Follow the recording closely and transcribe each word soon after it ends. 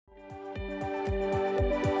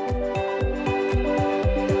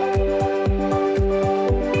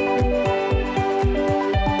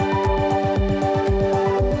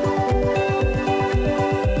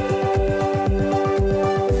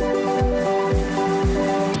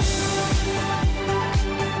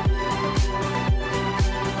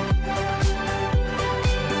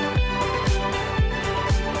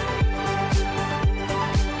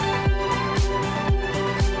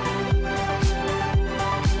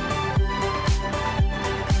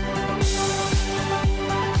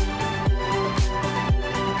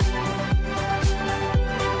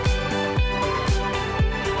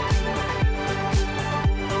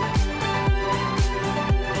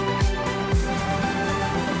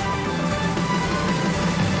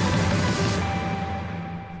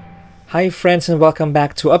Hi friends, and welcome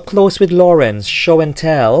back to Up Close with Lawrence, Show and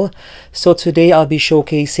Tell. So today I'll be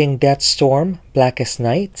showcasing Deathstorm, Blackest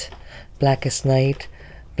Night, Blackest Night,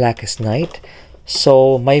 Blackest Night.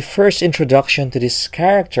 So my first introduction to this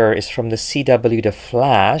character is from the CW The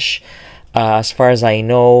Flash. As far as I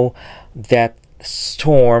know,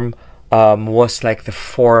 Deathstorm was like the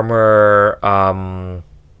former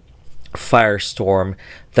Firestorm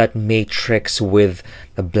that matrix with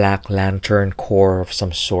the Black Lantern core of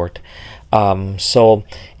some sort. So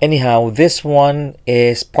anyhow, this one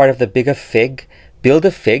is part of the Build-A-Fig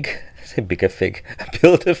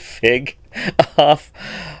of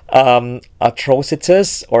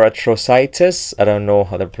Atrocitus or Atrocitus. I don't know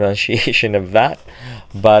how the pronunciation of that,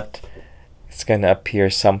 but it's gonna appear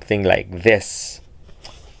something like this.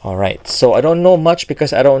 Alright, so I don't know much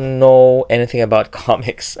because I don't know anything about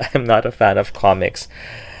comics. I'm not a fan of comics.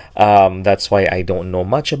 That's why I don't know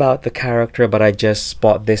much about the character, but I just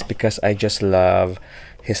bought this because I just love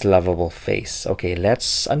his lovable face. Okay,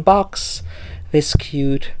 let's unbox this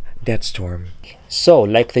cute Deathstorm. So,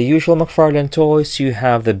 like the usual McFarlane Toys, you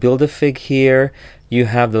have the Build-A-Fig here. You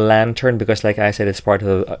have the lantern because, like I said, it's part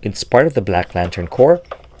of the Black Lantern core.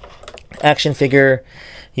 Action figure.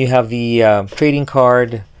 You have the trading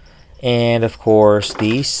card. And of course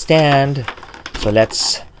the stand. So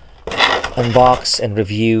let's unbox and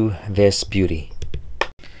review this beauty.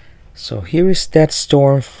 So here is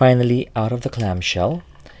Deathstorm finally out of the clamshell,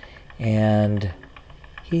 and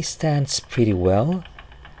he stands pretty well.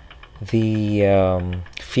 The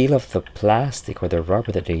feel of the plastic or the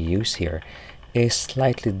rubber that they use here is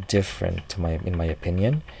slightly different in my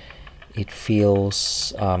opinion. It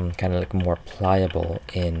feels kind of like more pliable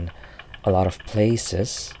in a lot of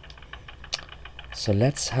places. So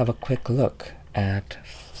let's have a quick look at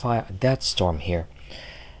Deathstorm here.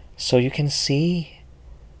 So you can see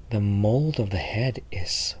the mold of the head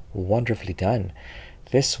is wonderfully done.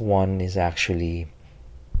 This one is actually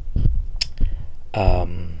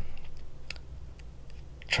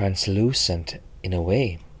translucent in a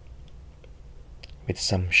way, with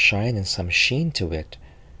some shine and some sheen to it.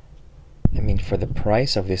 I mean, for the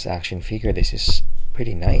price of this action figure, this is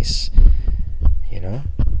pretty nice, you know.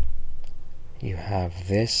 You have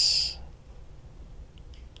this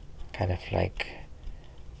kind of like,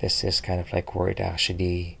 this is kind of like where it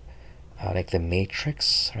actually, like the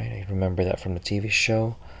Matrix, right? I remember that from the TV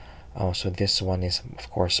show. So this one is, of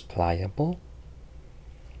course, pliable.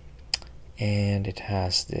 And it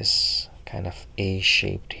has this kind of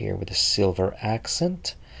A-shaped here with a silver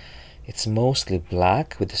accent. It's mostly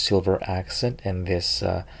black with the silver accent and this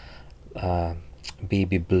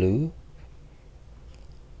baby blue.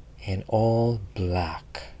 And all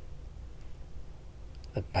black.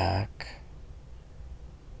 The back.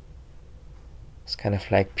 It's kind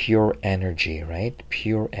of like pure energy, right?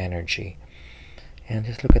 Pure energy. And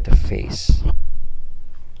just look at the face.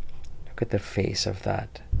 Look at the face of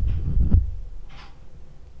that.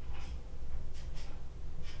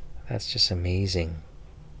 That's just amazing.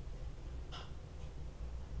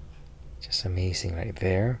 Just amazing right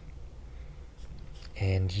there.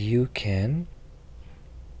 And you can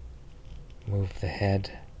move the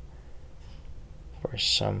head for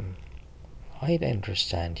some. I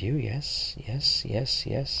understand you. Yes, yes, yes,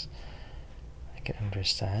 yes. I can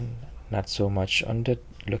understand. Not so much on the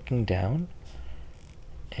looking down,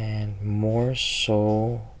 and more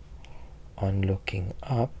so on looking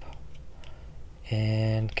up.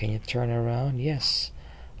 And can you turn around? Yes.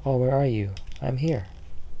 Oh, where are you? I'm here.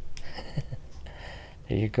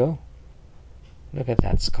 There you go. Look at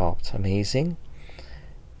that sculpt. Amazing.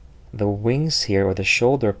 The wings here, or the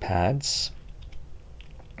shoulder pads,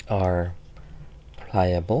 are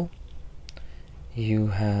pliable. You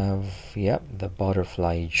have, yep, the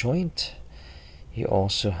butterfly joint. You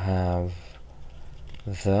also have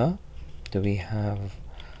the, do we have,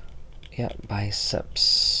 yeah,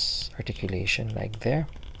 biceps articulation like there.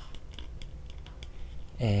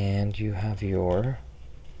 And you have your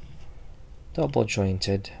double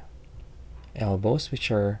jointed elbows, which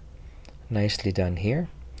are nicely done here.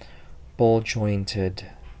 Ball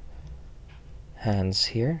jointed hands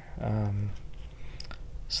here,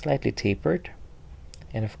 slightly tapered,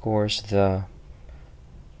 and of course the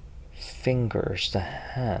fingers, the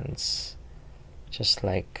hands, just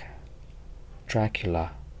like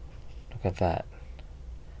Dracula. Look at that.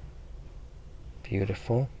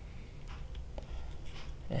 Beautiful.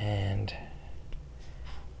 And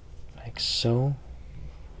like so.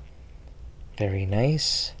 Very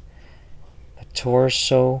nice. The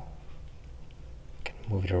torso.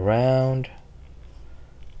 Move it around,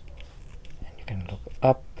 and you can look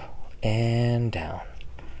up and down,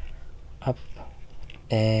 up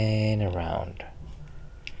and around.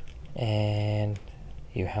 And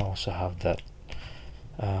you also have the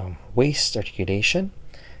waist articulation.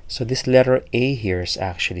 So this letter A here is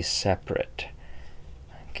actually separate.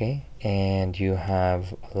 Okay, and you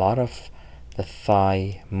have a lot of the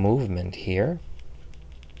thigh movement here.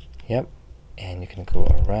 Yep, and you can go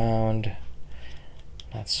around.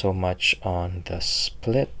 Not so much on the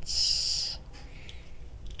splits,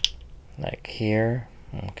 like here.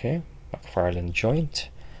 Okay, McFarlane joint.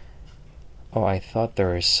 Oh, I thought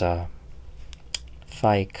there is a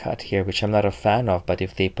thigh cut here, which I'm not a fan of, but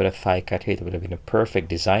if they put a thigh cut here, it would have been a perfect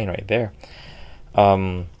design right there.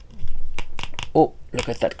 Oh, look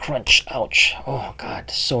at that crunch. Ouch. Oh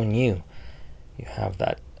God, so new. You have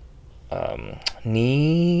that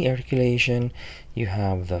knee articulation, you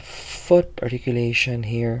have the foot articulation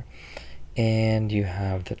here, and you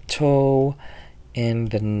have the toe,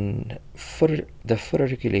 and the foot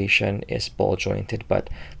articulation is ball jointed but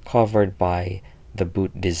covered by the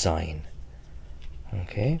boot design.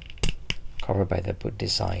 Okay, covered by the boot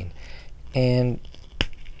design. And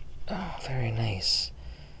oh, very nice,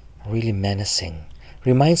 really menacing.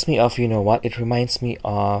 Reminds me of, you know what, it reminds me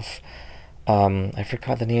of I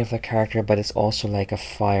forgot the name of the character, but it's also like a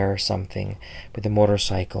fire something with a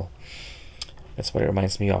motorcycle. That's what it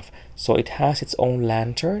reminds me of. So it has its own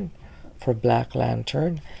lantern for Black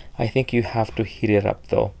Lantern. I think you have to heat it up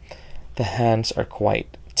though. The hands are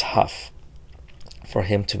quite tough for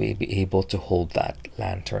him to be able to hold that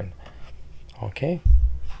lantern. Okay.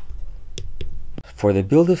 For the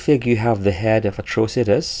Build-A-Fig, you have the head of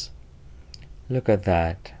Atrocitus. Look at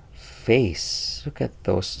that face. Look at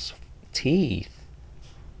those teeth.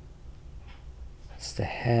 That's the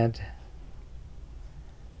head.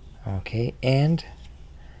 Okay, and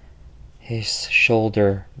his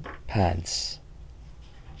shoulder pads,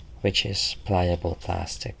 which is pliable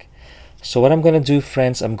plastic. So what I'm going to do,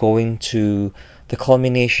 friends, I'm going to, the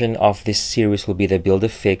culmination of this series will be the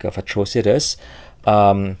Build-A-Fig of Atrocitus.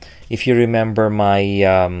 If you remember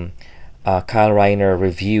my Kyle Reiner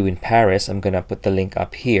review in Paris, I'm going to put the link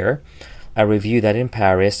up here. I reviewed that in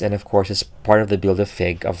Paris, and of course it's part of the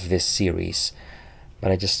Build-A-Fig of this series. But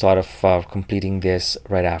I just thought of completing this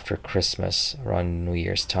right after Christmas, around New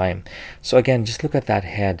Year's time. So again, just look at that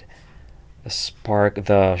head. The spark,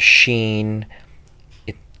 the sheen,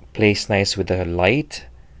 it plays nice with the light,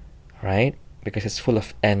 right? Because it's full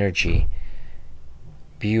of energy.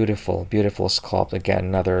 Beautiful, beautiful sculpt. Again,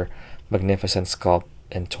 another magnificent sculpt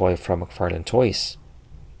and toy from McFarlane Toys.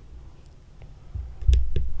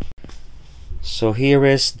 So here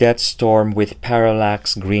is Deathstorm with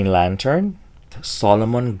Parallax Green Lantern.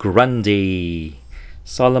 Solomon Grundy.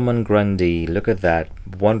 Solomon Grundy. Look at that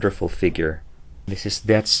wonderful figure. This is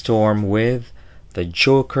Deathstorm with the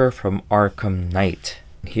Joker from Arkham Knight.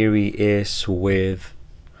 Here he is with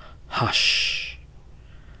Hush.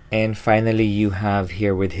 And finally you have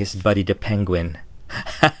here with his buddy the Penguin.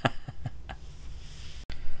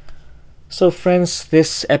 So friends,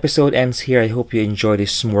 this episode ends here. I hope you enjoyed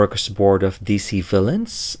this smorgasbord of DC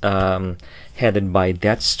villains headed by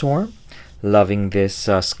Deathstorm. Loving this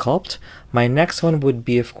sculpt. My next one would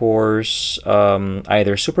be, of course,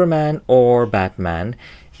 either Superman or Batman,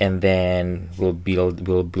 and then we'll build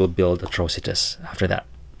Atrocitus after that.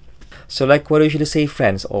 So like what I usually say,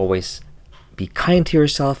 friends, always be kind to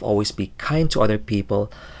yourself, always be kind to other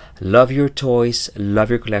people. Love your toys, love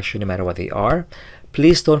your collection no matter what they are.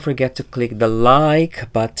 Please don't forget to click the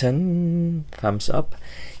like button, thumbs up,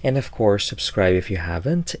 and of course subscribe if you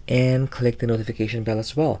haven't, and click the notification bell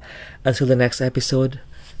as well. Until the next episode,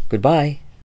 goodbye.